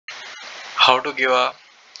How to give a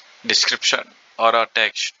description or a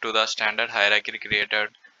text to the standard hierarchy created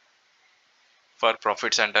for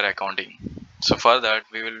profit center accounting. So for that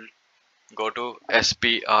we will go to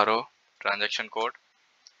SPRO transaction code,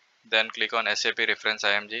 then click on SAP reference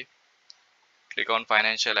IMG, click on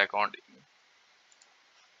financial accounting.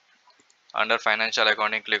 Under financial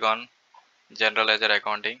accounting click on general ledger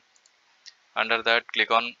accounting. Under that click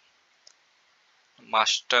on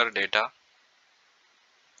master data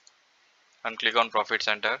and click on profit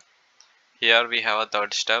center. Here we have a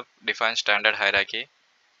third step, define standard hierarchy.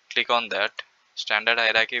 Click on that standard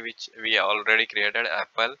hierarchy which we already created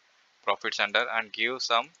Apple profit center and give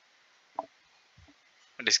some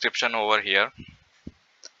description over here.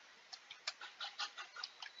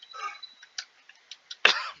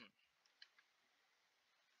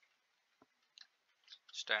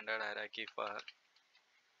 Standard hierarchy for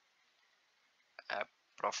app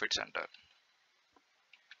profit center.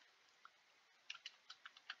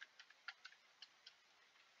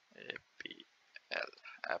 APL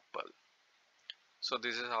Apple. So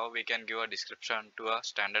this is how we can give a description to a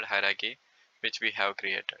standard hierarchy which we have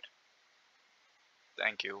created.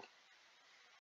 Thank you.